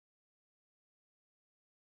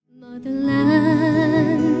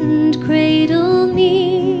Motherland, cradle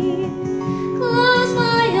me, close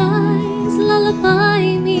my eyes,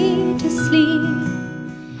 lullaby me to sleep.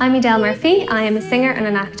 I'm Edel Murphy. I am a singer and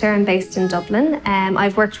an actor. I'm based in Dublin.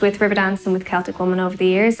 I've worked with Riverdance and with Celtic Woman over the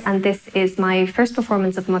years, and this is my first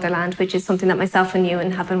performance of Motherland, which is something that myself and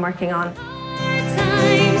Ewan have been working on. Hard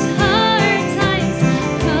times,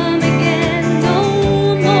 come again no more.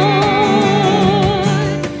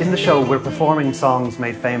 In the show, we're performing songs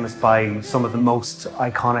made famous by some of the most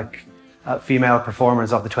iconic female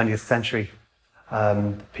performers of the 20th century.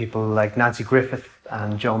 People like Nanci Griffith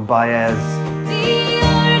and Joan Baez.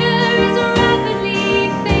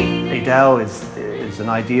 Edel is an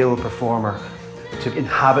ideal performer to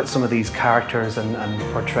inhabit some of these characters and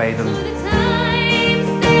portray them.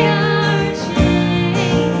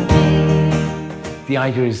 The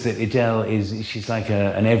idea is that Edel she's like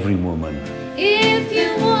an every woman. If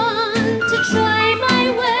you want to try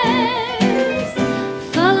my wares,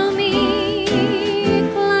 follow me,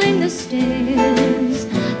 climb the stairs,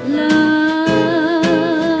 love,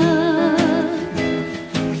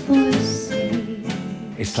 forsake.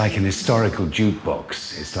 It's like an historical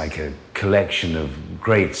jukebox. It's like a collection of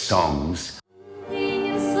great songs.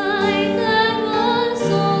 Inside that was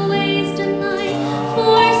always denied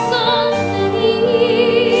for so many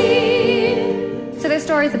years. So there's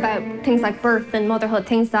stories about things like birth and motherhood,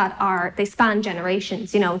 things that they span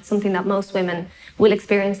generations. You know, it's something that most women will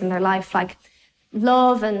experience in their life, like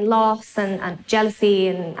love and loss and jealousy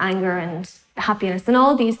and anger and happiness. And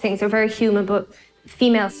all these things are very human, but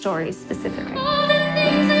female stories specifically. All the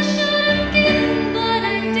things I should have given, but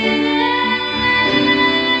I didn't.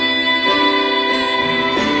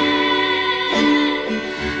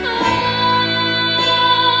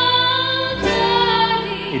 Oh,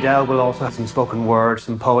 Dolly. Edel will also have some spoken word,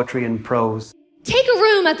 some poetry and prose. Take a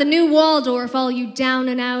room at the new Waldorf, all you down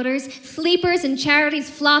and outers, sleepers in charities,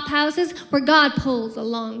 flop houses, where God pulls a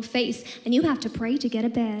long face, and you have to pray to get a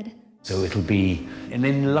bed. So it'll be an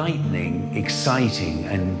enlightening, exciting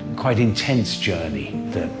and quite intense journey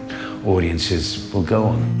that audiences will go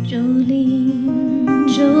on. Jolene,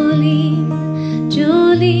 Jolene,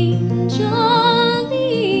 Jolene, Jolene,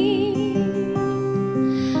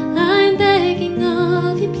 I'm begging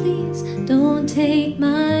of you, please, don't take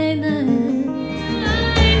my man.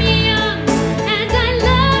 I'm young, and I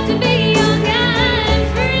love to be young and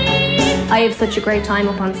free. I have such a great time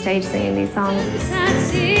up on stage singing these songs.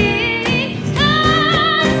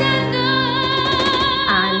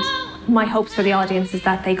 And my hopes for the audience is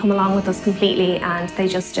that they come along with us completely and they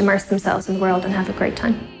just immerse themselves in the world and have a great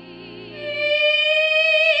time.